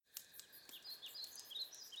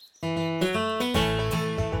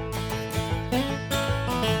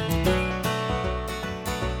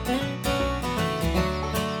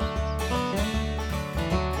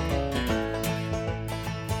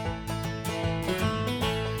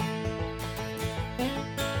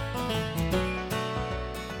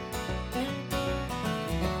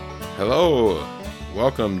Hello,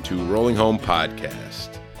 welcome to Rolling Home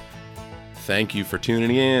Podcast. Thank you for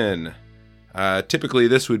tuning in. Typically,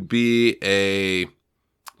 this would be a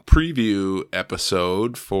preview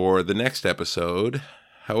episode for the next episode.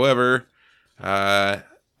 However, I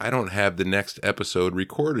don't have the next episode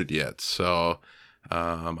recorded yet, so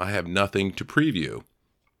I have nothing to preview.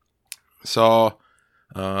 So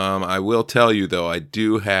I will tell you, though, I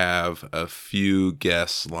do have a few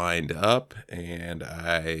guests lined up, and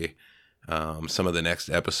some of the next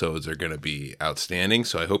episodes are going to be outstanding,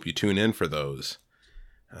 so I hope you tune in for those.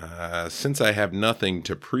 Since I have nothing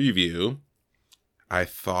to preview, I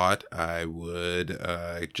thought I would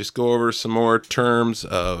just go over some more terms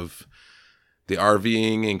of the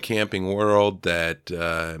RVing and camping world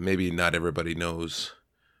that maybe not everybody knows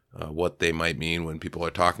what they might mean when people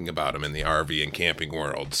are talking about them in the RV and camping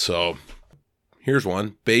world. So here's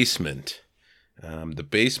one: basement. The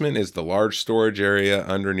basement is the large storage area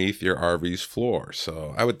underneath your RV's floor.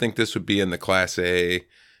 So I would think this would be in the Class A,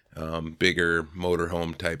 bigger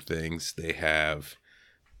motorhome type things. They have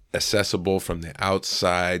accessible from the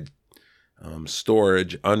outside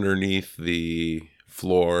storage underneath the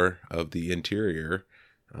floor of the interior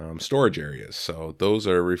storage areas. So those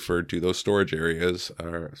are referred to, those storage areas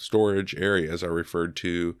are referred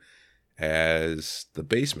to as the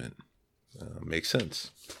basement. Makes sense.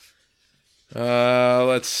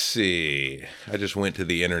 Let's see. I just went to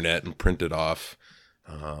the internet and printed off.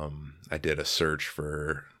 I did a search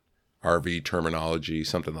for RV terminology,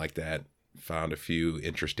 something like that. Found a few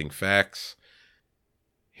interesting facts.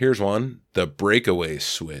 Here's one: the breakaway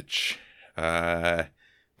switch.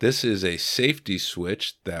 This is a safety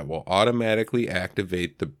switch that will automatically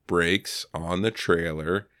activate the brakes on the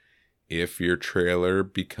trailer if your trailer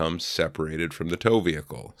becomes separated from the tow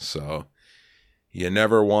vehicle. So you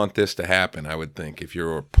never want this to happen, I would think. If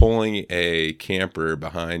you're pulling a camper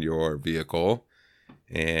behind your vehicle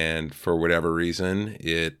and for whatever reason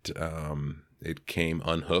it came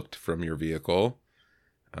unhooked from your vehicle,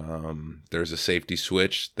 there's a safety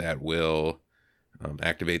switch that will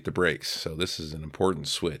activate the brakes. So this is an important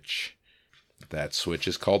switch. That switch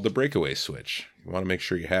is called the breakaway switch. You want to make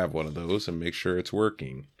sure you have one of those and make sure it's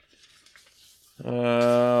working.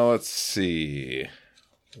 Let's see.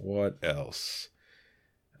 What else?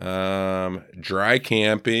 Dry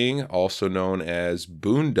camping, also known as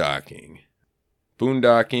boondocking.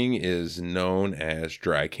 Boondocking is known as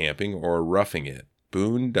dry camping or roughing it.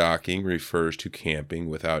 Boondocking refers to camping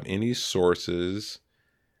without any sources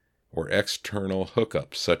or external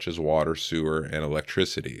hookups such as water, sewer, and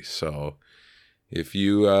electricity. So if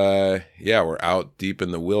you were out deep in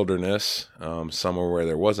the wilderness, somewhere where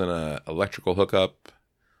there wasn't an electrical hookup,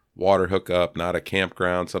 water hookup, not a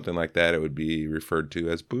campground, something like that, it would be referred to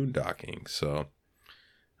as boondocking. So,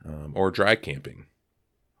 or dry camping.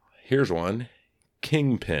 Here's one: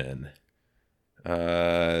 kingpin.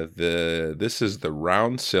 This is the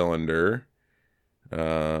round cylinder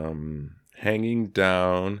hanging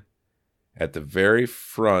down at the very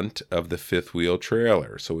front of the fifth wheel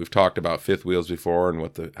trailer. So we've talked about fifth wheels before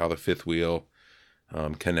and how the fifth wheel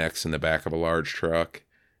connects in the back of a large truck.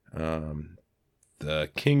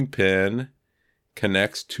 The kingpin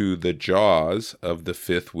connects to the jaws of the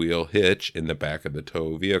fifth wheel hitch in the back of the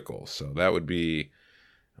tow vehicle. So that would be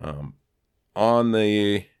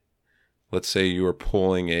let's say you are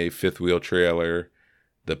pulling a fifth wheel trailer,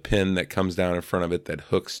 the pin that comes down in front of it that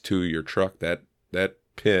hooks to your truck, that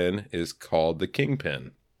pin is called the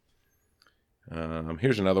kingpin.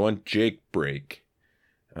 Here's another one: jake brake.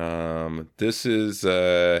 This is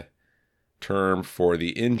a term for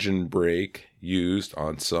the engine brake used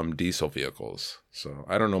on some diesel vehicles. So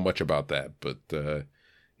I don't know much about that, but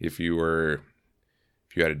if you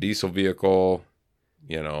had a diesel vehicle,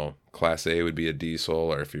 Class A would be a diesel,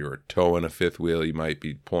 or if you were towing a fifth wheel, you might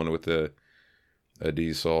be pulling it with a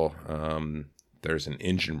diesel. There's an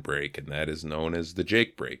engine brake, and that is known as the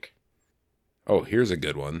jake brake. Oh, here's a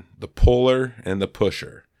good one: the puller and the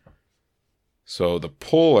pusher. So the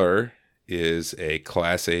puller is a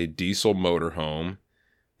Class A diesel motorhome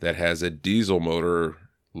that has a diesel motor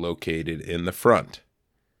located in the front.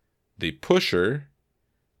 The pusher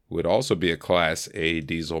would also be a Class A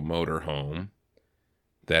diesel motorhome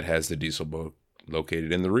that has the diesel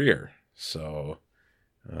located in the rear. So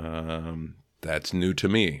that's new to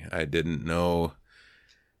me. I didn't know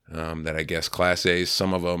that. I guess Class A's,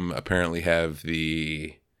 some of them apparently have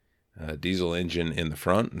the diesel engine in the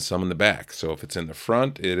front and some in the back. So if it's in the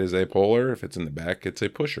front, it is a puller. If it's in the back, it's a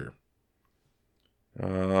pusher.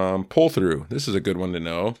 Pull through. This is a good one to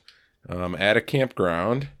know. At a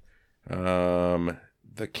campground, the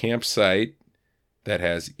campsite that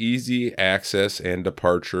has easy access and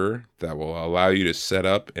departure that will allow you to set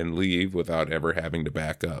up and leave without ever having to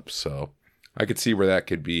back up. So I could see where that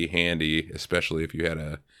could be handy, especially if you had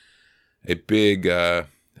a big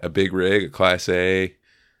rig, a Class A,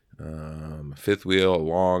 fifth wheel,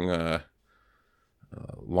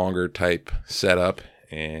 longer type setup,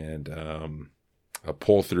 and a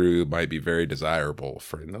pull through might be very desirable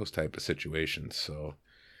for in those type of situations. So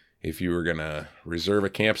if you were going to reserve a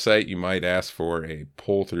campsite, you might ask for a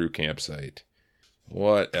pull-through campsite.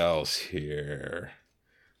 What else here?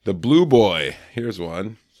 The Blue Boy. Here's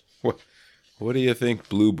one. What do you think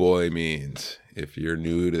Blue Boy means? If you're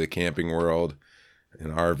new to the camping world,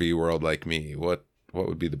 an RV world like me, what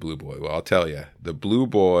would be the Blue Boy? Well, I'll tell you. The Blue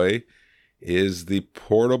Boy is the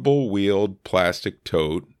portable wheeled plastic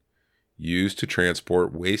tote used to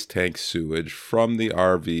transport waste tank sewage from the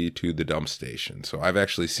RV to the dump station. So I've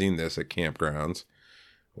actually seen this at campgrounds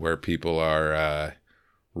where people are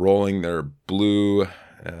rolling their blue,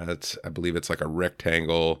 I believe it's like a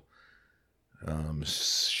rectangle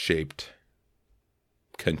shaped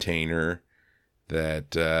container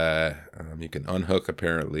that you can unhook,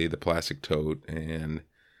 apparently, the plastic tote and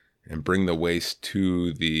bring the waste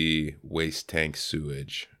to the waste tank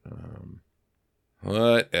sewage.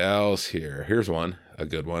 What else here? Here's one, a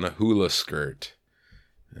good one, a hula skirt.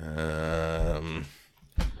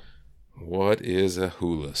 What is a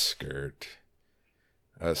hula skirt?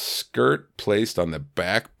 A skirt placed on the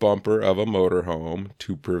back bumper of a motorhome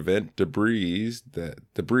to prevent debris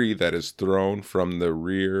that is thrown from the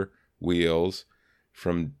rear wheels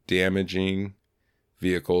from damaging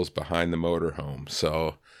vehicles behind the motorhome.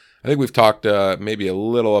 So I think we've talked maybe a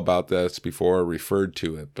little about this before, referred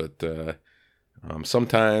to it, but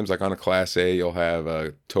sometimes, like on a Class A, you'll have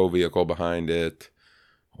a tow vehicle behind it,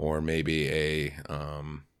 or maybe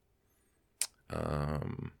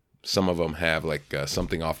some of them have like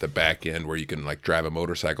something off the back end where you can like drive a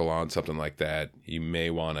motorcycle on, something like that. You may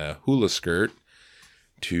want a hula skirt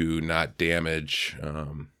to not damage,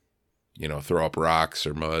 throw up rocks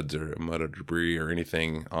or mud or debris or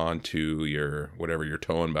anything onto whatever you're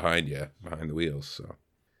towing behind the wheels. So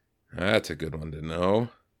that's a good one to know.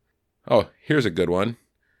 Oh, here's a good one.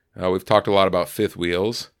 We've talked a lot about fifth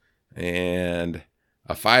wheels and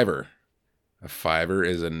a fiver. A fiver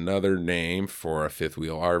is another name for a fifth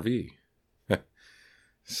wheel RV.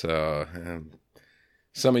 So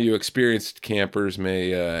some of you experienced campers may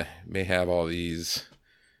have all these.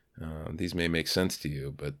 These may make sense to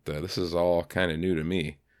you, but this is all kind of new to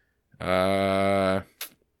me. The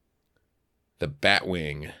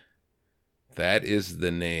Batwing. That is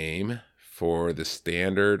the name for the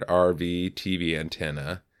standard RV TV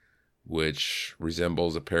antenna, which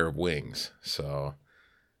resembles a pair of wings. So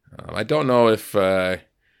I don't know if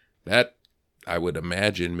that, I would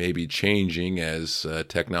imagine, may be changing as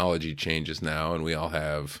technology changes now, and we all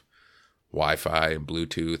have Wi-Fi and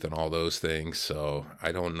Bluetooth and all those things. So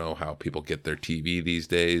I don't know how people get their TV these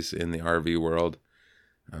days in the RV world.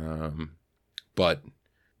 But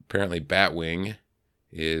apparently Batwing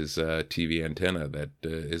is a TV antenna that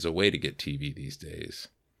is a way to get TV these days.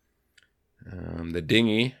 The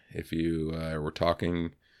dinghy, if you were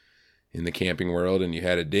talking in the camping world and you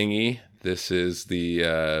had a dinghy, this is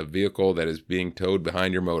the vehicle that is being towed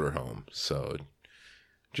behind your motorhome. So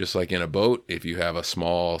just like in a boat, if you have a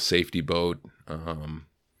small safety boat,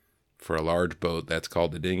 for a large boat, that's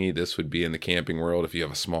called the dinghy. This would be in the camping world. If you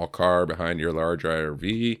have a small car behind your large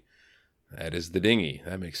RV, that is the dinghy.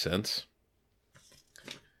 That makes sense.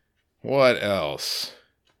 What else?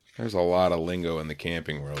 There's a lot of lingo in the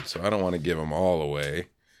camping world, so I don't want to give them all away.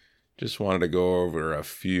 Just wanted to go over a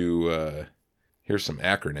few. Here's some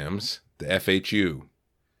acronyms. The FHU.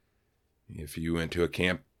 If you went to a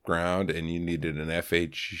campground and you needed an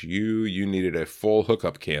FHU, you needed a full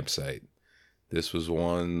hookup campsite. This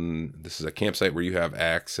is a campsite where you have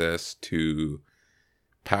access to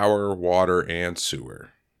power, water, and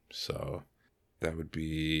sewer. So that would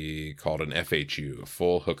be called an FHU, a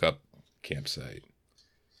full hookup campsite.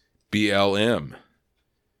 BLM.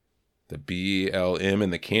 The BLM in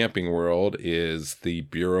the camping world is the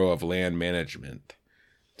Bureau of Land Management.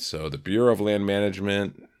 So the Bureau of Land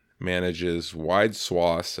Management manages wide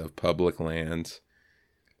swaths of public lands,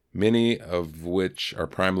 many of which are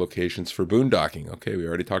prime locations for boondocking. Okay, we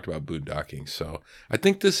already talked about boondocking. So I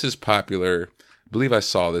think this is popular. I believe I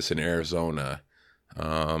saw this in Arizona,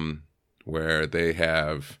 where they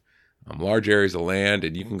have large areas of land,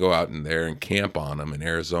 and you can go out in there and camp on them in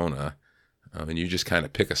Arizona. And you just kind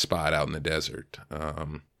of pick a spot out in the desert.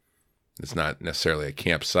 It's not necessarily a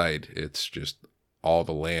campsite. It's just all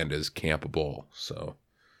the land is campable. So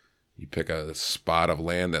You pick a spot of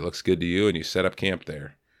land that looks good to you and you set up camp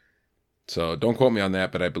there. So don't quote me on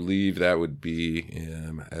that, but I believe that would be,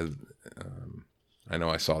 I know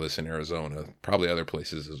I saw this in Arizona, probably other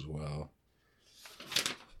places as well.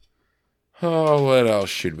 Oh, what else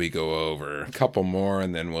should we go over? A couple more,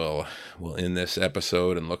 and then we'll end this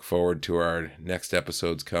episode and look forward to our next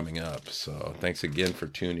episodes coming up. So thanks again for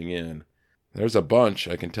tuning in. There's a bunch,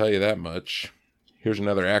 I can tell you that much. Here's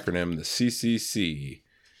another acronym, the CCC.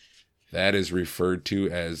 That is referred to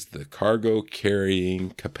as the cargo carrying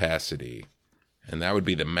capacity. And that would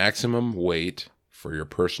be the maximum weight for your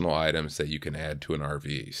personal items that you can add to an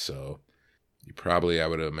RV. So you probably, I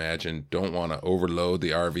would imagine, don't want to overload the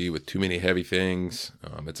RV with too many heavy things.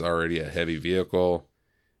 It's already a heavy vehicle.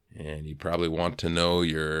 And you probably want to know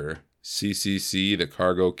your CCC, the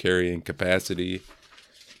cargo carrying capacity,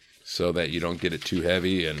 so that you don't get it too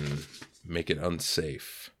heavy and make it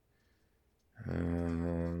unsafe.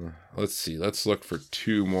 Let's see. Let's look for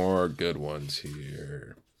two more good ones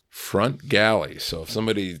here. Front galley. So if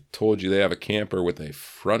somebody told you they have a camper with a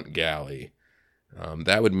front galley,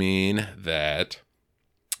 that would mean that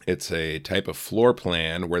it's a type of floor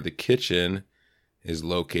plan where the kitchen is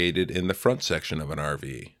located in the front section of an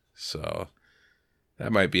RV. So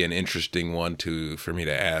that might be an interesting one for me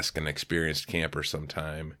to ask an experienced camper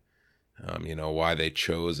sometime. Why they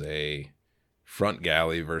chose a front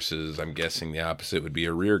galley versus, I'm guessing the opposite would be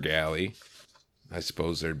a rear galley. I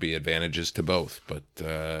suppose there'd be advantages to both, but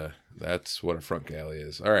that's what a front galley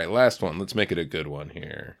is. All right, last one. Let's make it a good one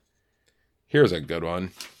here. Here's a good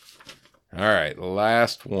one. All right,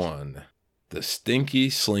 last one. The Stinky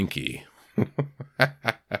Slinky.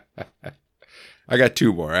 I got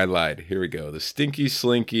two more. I lied. Here we go. The Stinky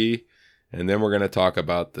Slinky, and then we're going to talk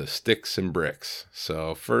about the Sticks and Bricks.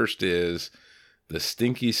 So first is the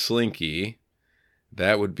Stinky Slinky.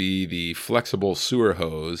 That would be the flexible sewer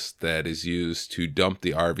hose that is used to dump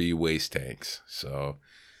the RV waste tanks. So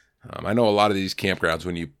I know a lot of these campgrounds,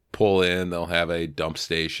 when you pull in, they'll have a dump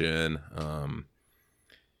station. And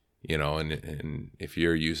if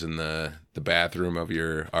you're using the bathroom of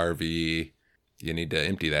your RV, you need to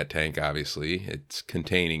empty that tank, obviously. It's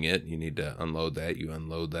containing it. You need to unload that. You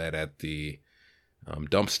unload that at the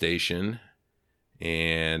dump station.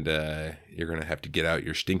 And you're going to have to get out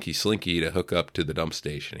your Stinky Slinky to hook up to the dump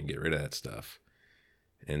station and get rid of that stuff.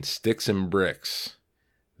 And Sticks and Bricks.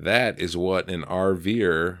 That is what an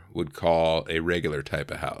RVer would call a regular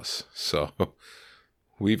type of house. So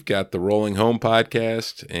we've got the Rolling Home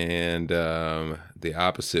podcast, and the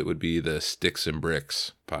opposite would be the Sticks and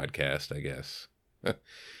Bricks podcast, I guess.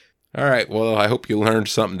 All right. Well, I hope you learned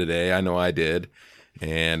something today. I know I did.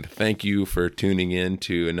 And thank you for tuning in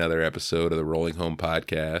to another episode of the Rolling Home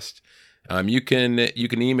podcast. You can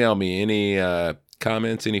email me any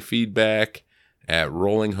comments, any feedback at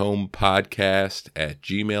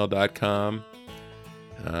rollinghomepodcast@gmail.com.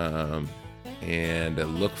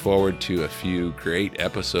 And look forward to a few great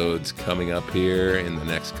episodes coming up here in the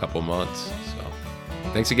next couple months. So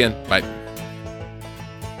thanks again. Bye.